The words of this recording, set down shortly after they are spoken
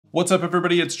What's up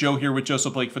everybody, it's Joe here with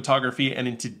Joseph Blake Photography, and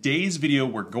in today's video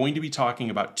we're going to be talking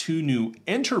about two new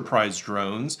enterprise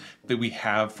drones that we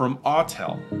have from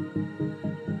Autel.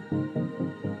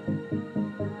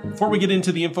 Before we get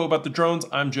into the info about the drones,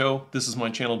 I'm Joe. This is my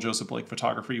channel, Joseph Blake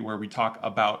Photography, where we talk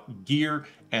about gear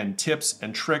and tips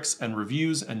and tricks and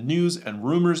reviews and news and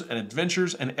rumors and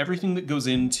adventures and everything that goes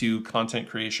into content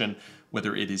creation,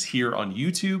 whether it is here on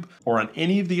YouTube or on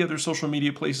any of the other social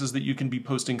media places that you can be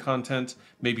posting content.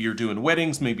 Maybe you're doing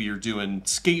weddings, maybe you're doing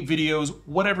skate videos,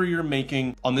 whatever you're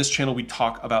making. On this channel, we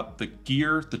talk about the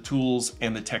gear, the tools,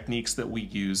 and the techniques that we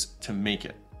use to make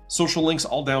it. Social links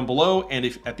all down below, and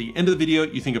if at the end of the video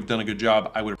you think I've done a good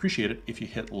job, I would appreciate it if you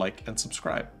hit like and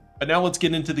subscribe. But now let's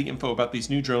get into the info about these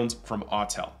new drones from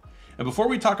Autel. And before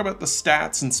we talk about the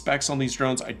stats and specs on these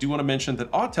drones, I do want to mention that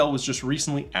Autel was just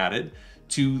recently added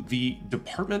to the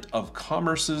Department of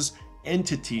Commerce's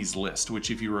entities list, which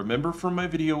if you remember from my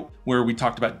video where we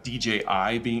talked about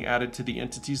DJI being added to the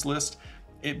entities list,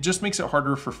 it just makes it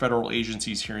harder for federal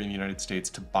agencies here in the United States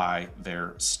to buy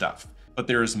their stuff. But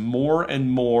there's more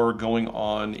and more going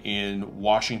on in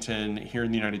Washington here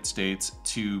in the United States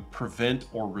to prevent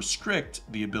or restrict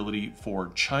the ability for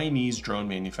Chinese drone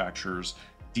manufacturers,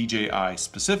 DJI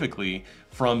specifically,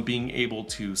 from being able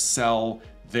to sell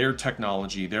their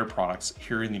technology, their products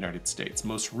here in the United States.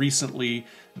 Most recently,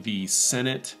 the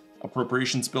Senate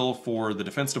Appropriations Bill for the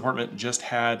Defense Department just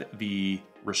had the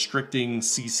Restricting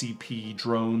CCP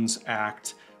Drones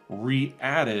Act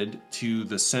re-added to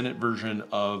the Senate version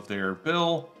of their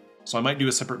bill. So I might do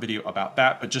a separate video about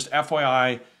that, but just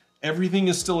FYI, everything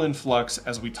is still in flux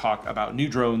as we talk about new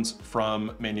drones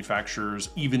from manufacturers,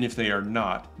 even if they are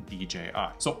not DJI.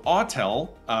 So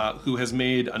Autel, who has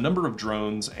made a number of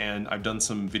drones, and I've done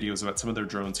some videos about some of their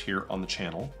drones here on the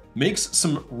channel, makes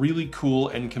some really cool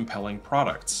and compelling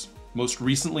products. Most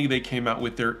recently, they came out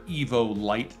with their Evo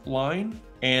Lite line,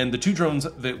 and the two drones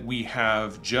that we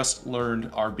have just learned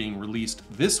are being released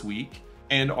this week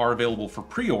and are available for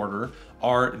pre-order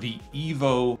are the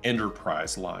Evo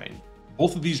Enterprise line.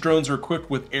 Both of these drones are equipped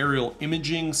with aerial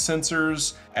imaging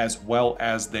sensors, as well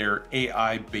as their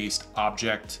AI-based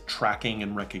object tracking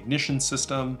and recognition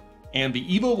system. And the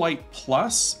Evo Lite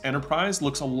Plus Enterprise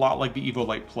looks a lot like the Evo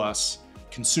Lite Plus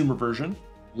consumer version.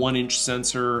 1-inch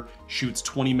sensor, shoots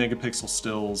 20 megapixel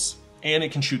stills, and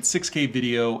it can shoot 6K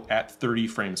video at 30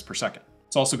 frames per second.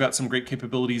 It's also got some great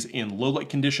capabilities in low light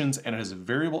conditions, and it has a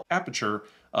variable aperture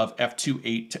of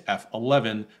f2.8 to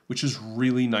f11, which is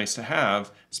really nice to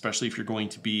have, especially if you're going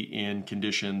to be in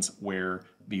conditions where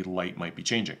the light might be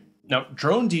changing. Now,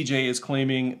 Drone DJ is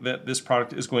claiming that this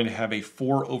product is going to have a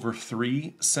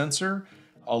 4:3 sensor,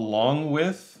 along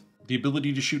with the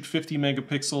ability to shoot 50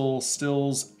 megapixel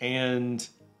stills and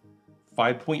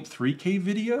 5.3K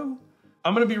video.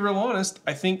 I'm gonna be real honest,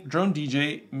 I think Drone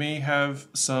DJ may have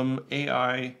some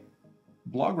AI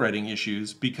blog writing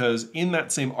issues, because in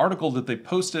that same article that they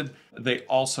posted, they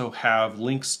also have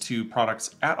links to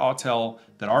products at Autel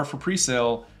that are for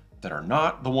pre-sale that are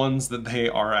not the ones that they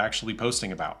are actually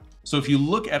posting about. So if you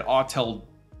look at Autel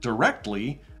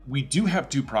directly, we do have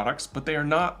two products, but they are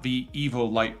not the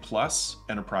Evo Lite Plus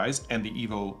Enterprise and the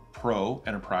Evo Pro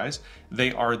Enterprise.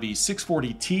 They are the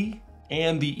 640T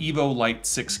and the Evo Lite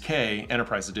 6K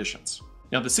Enterprise editions.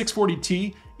 Now the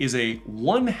 640T is a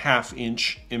 1/2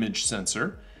 inch image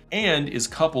sensor and is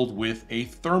coupled with a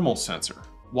thermal sensor,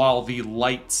 while the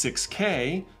Lite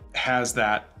 6K has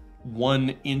that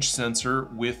 1-inch sensor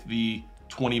with the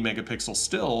 20 megapixel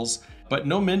stills, but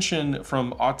no mention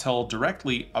from Autel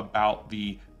directly about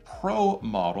the Pro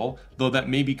model, though that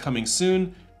may be coming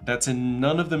soon. That's in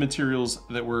none of the materials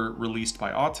that were released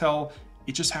by Autel.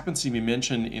 It just happens to be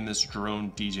mentioned in this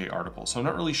Drone DJ article. So I'm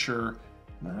not really sure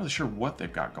what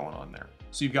they've got going on there.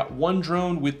 So you've got one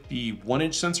drone with the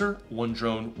 1-inch sensor, one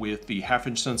drone with the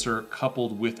 1/2-inch sensor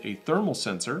coupled with a thermal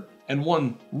sensor. And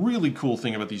one really cool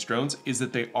thing about these drones is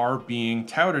that they are being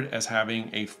touted as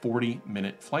having a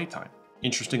 40-minute flight time.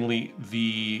 Interestingly,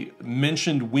 the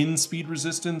mentioned wind speed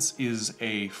resistance is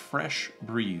a fresh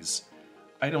breeze.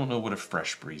 I don't know what a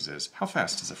fresh breeze is. How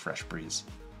fast is a fresh breeze?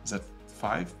 Is that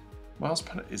 5 miles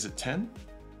per hour? Is it 10?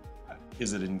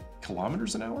 Is it in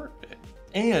kilometers an hour?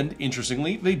 And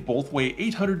interestingly, they both weigh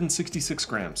 866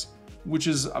 grams, which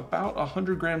is about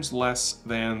 100 grams less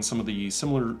than some of the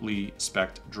similarly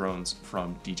spec'd drones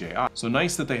from DJI. So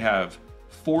nice that they have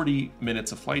 40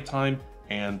 minutes of flight time,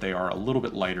 and they are a little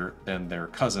bit lighter than their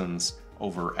cousins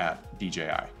over at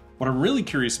DJI. What I'm really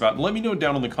curious about, and let me know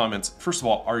down in the comments, first of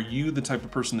all, are you the type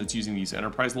of person that's using these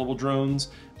enterprise level drones?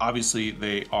 Obviously,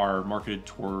 they are marketed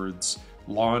towards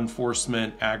law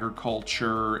enforcement,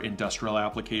 agriculture, industrial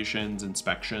applications,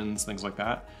 inspections, things like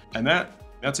that. And that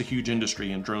That's a huge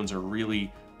industry, and drones are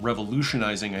really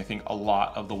revolutionizing, I think, a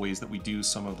lot of the ways that we do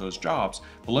some of those jobs.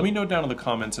 But let me know down in the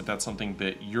comments if that's something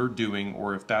that you're doing,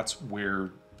 or if that's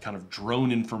where kind of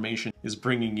drone information is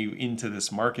bringing you into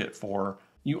this market for.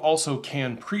 You also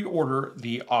can pre-order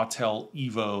the Autel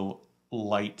Evo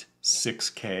Lite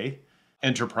 6K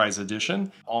Enterprise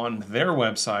Edition on their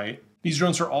website. These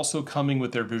drones are also coming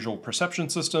with their visual perception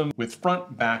system with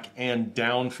front, back, and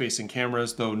down-facing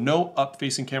cameras, though no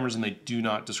up-facing cameras, and they do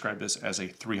not describe this as a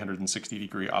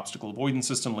 360-degree obstacle avoidance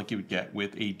system like you would get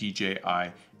with a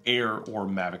DJI Air or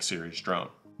Mavic series drone.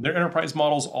 Their enterprise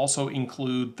models also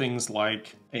include things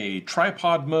like a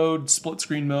tripod mode, split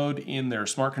screen mode in their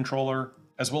smart controller,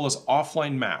 as well as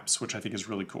offline maps, which I think is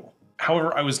really cool.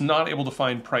 However, I was not able to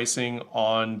find pricing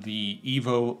on the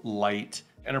Evo Lite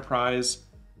Enterprise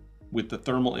with the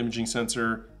thermal imaging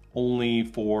sensor, only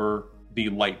for the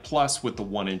Lite Plus with the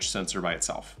 1-inch sensor by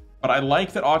itself. But I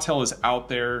like that Autel is out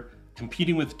there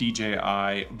competing with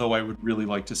DJI, though I would really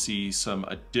like to see some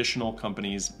additional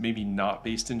companies, maybe not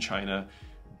based in China,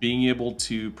 being able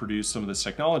to produce some of this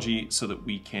technology so that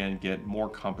we can get more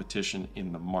competition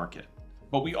in the market.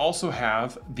 But we also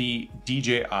have the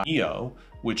DJI EO,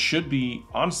 which should be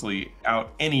honestly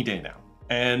out any day now.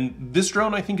 And this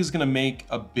drone I think is gonna make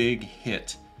a big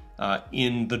hit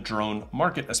in the drone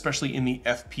market, especially in the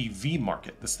FPV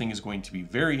market. This thing is going to be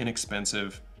very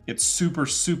inexpensive. It's super,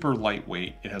 super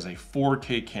lightweight. It has a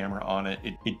 4K camera on it.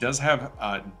 It does have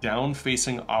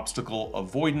down-facing obstacle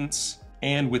avoidance,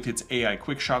 and with its AI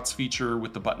quick shots feature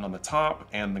with the button on the top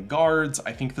and the guards,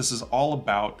 I think this is all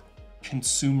about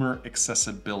consumer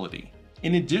accessibility.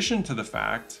 In addition to the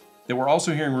fact that we're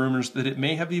also hearing rumors that it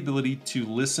may have the ability to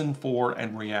listen for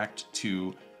and react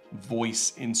to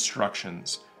voice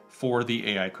instructions for the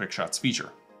AI quick shots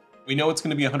feature. We know it's going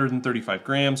to be 135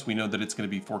 grams. We know that it's going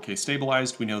to be 4K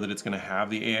stabilized. We know that it's going to have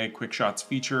the AI quick shots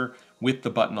feature with the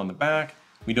button on the back.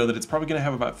 We know that it's probably going to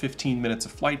have about 15 minutes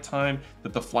of flight time,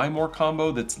 that the Fly More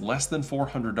combo that's less than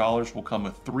 $400 will come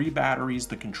with 3 batteries,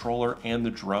 the controller, and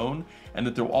the drone, and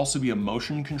that there will also be a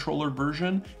motion controller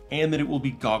version, and that it will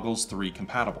be Goggles 3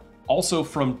 compatible. Also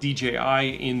from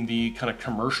DJI in the kind of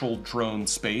commercial drone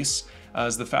space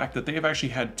is the fact that they have actually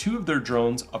had 2 of their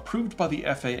drones approved by the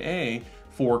FAA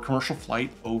for commercial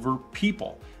flight over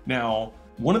people. Now,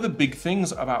 one of the big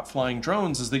things about flying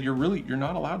drones is that you're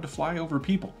not allowed to fly over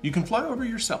people. You can fly over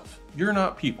yourself. You're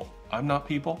not people. I'm not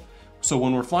people. So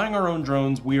when we're flying our own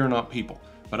drones, we are not people.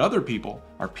 But other people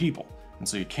are people. And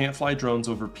so you can't fly drones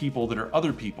over people that are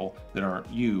other people that aren't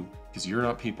you, because you're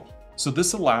not people. So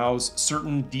this allows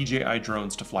certain DJI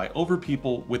drones to fly over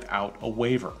people without a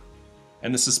waiver.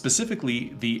 And this is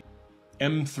specifically the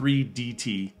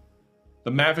M3DT,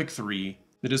 the Mavic 3,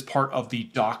 that is part of the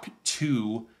Dock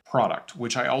 2 product,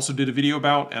 which I also did a video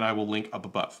about and I will link up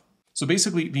above. So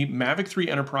basically the Mavic 3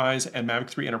 Enterprise and Mavic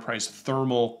 3 Enterprise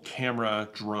thermal camera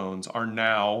drones are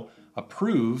now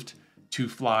approved to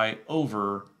fly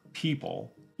over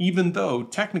people, even though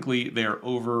technically they're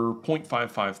over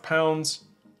 0.55 pounds,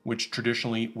 which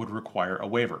traditionally would require a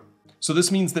waiver. So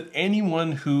this means that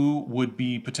anyone who would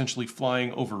be potentially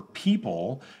flying over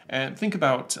people, and think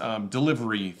about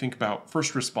delivery, think about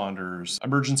first responders,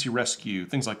 emergency rescue,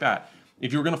 things like that.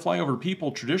 If you were going to fly over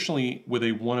people traditionally with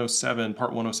a 107, Part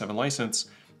 107 license,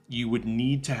 you would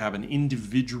need to have an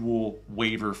individual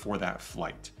waiver for that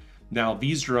flight. Now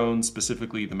these drones,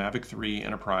 specifically the Mavic 3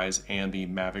 Enterprise and the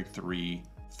Mavic 3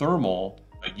 Thermal,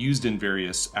 used in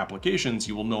various applications,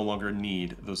 you will no longer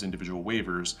need those individual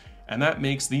waivers. And that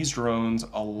makes these drones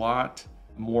a lot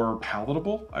more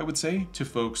palatable, I would say, to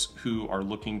folks who are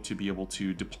looking to be able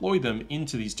to deploy them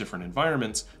into these different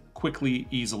environments quickly,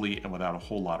 easily, and without a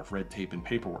whole lot of red tape and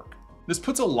paperwork. This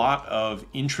puts a lot of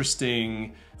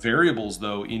interesting variables,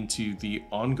 though, into the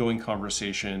ongoing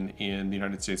conversation in the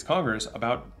United States Congress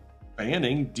about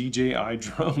banning DJI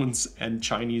drones and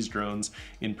Chinese drones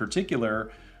in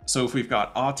particular. So if we've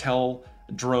got Autel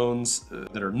drones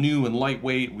that are new and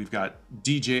lightweight, we've got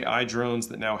DJI drones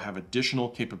that now have additional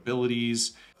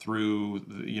capabilities through,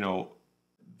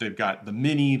 they've got the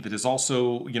Mini that is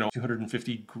also,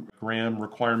 250 gram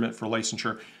requirement for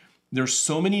licensure. There's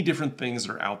so many different things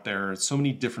that are out there, so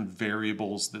many different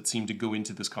variables that seem to go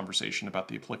into this conversation about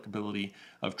the applicability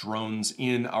of drones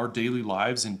in our daily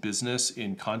lives, in business,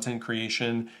 in content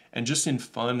creation, and just in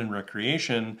fun and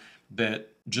recreation, that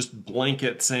just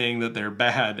blanket saying that they're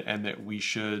bad and that we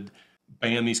should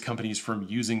ban these companies from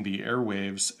using the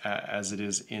airwaves as it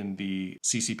is in the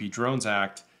CCP Drones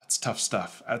Act. It's tough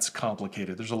stuff. That's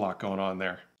complicated. There's a lot going on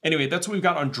there. Anyway, that's what we've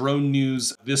got on drone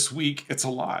news this week. It's a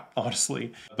lot,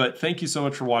 honestly. But thank you so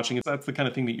much for watching. If that's the kind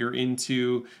of thing that you're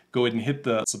into, go ahead and hit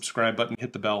the subscribe button,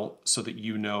 hit the bell so that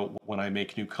you know when I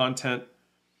make new content.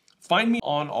 Find me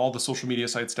on all the social media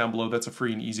sites down below. That's a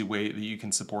free and easy way that you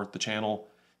can support the channel.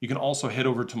 You can also head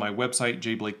over to my website,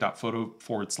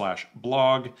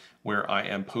 jblake.photo/blog, where I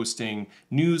am posting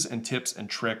news and tips and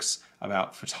tricks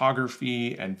about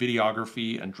photography and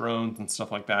videography and drones and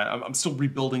stuff like that. I'm still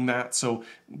rebuilding that, so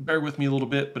bear with me a little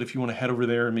bit, but if you want to head over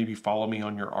there and maybe follow me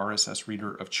on your RSS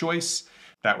reader of choice,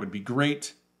 that would be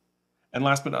great. And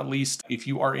last but not least, if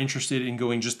you are interested in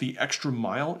going just the extra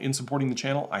mile in supporting the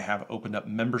channel, I have opened up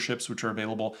memberships which are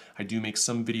available. I do make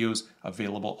some videos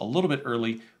available a little bit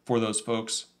early for those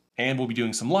folks. And we'll be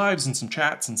doing some lives and some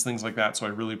chats and things like that. So I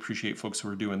really appreciate folks who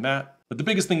are doing that. But the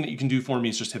biggest thing that you can do for me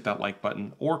is just hit that like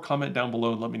button or comment down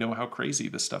below and let me know how crazy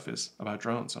this stuff is about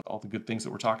drones and all the good things that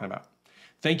we're talking about.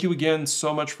 Thank you again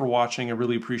so much for watching. I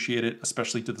really appreciate it,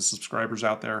 especially to the subscribers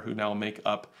out there who now make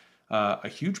up a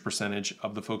huge percentage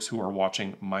of the folks who are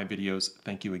watching my videos.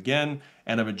 Thank you again.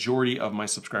 And a majority of my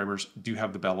subscribers do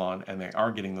have the bell on and they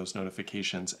are getting those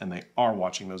notifications and they are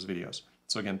watching those videos.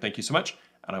 So again, thank you so much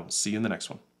and I will see you in the next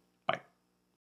one.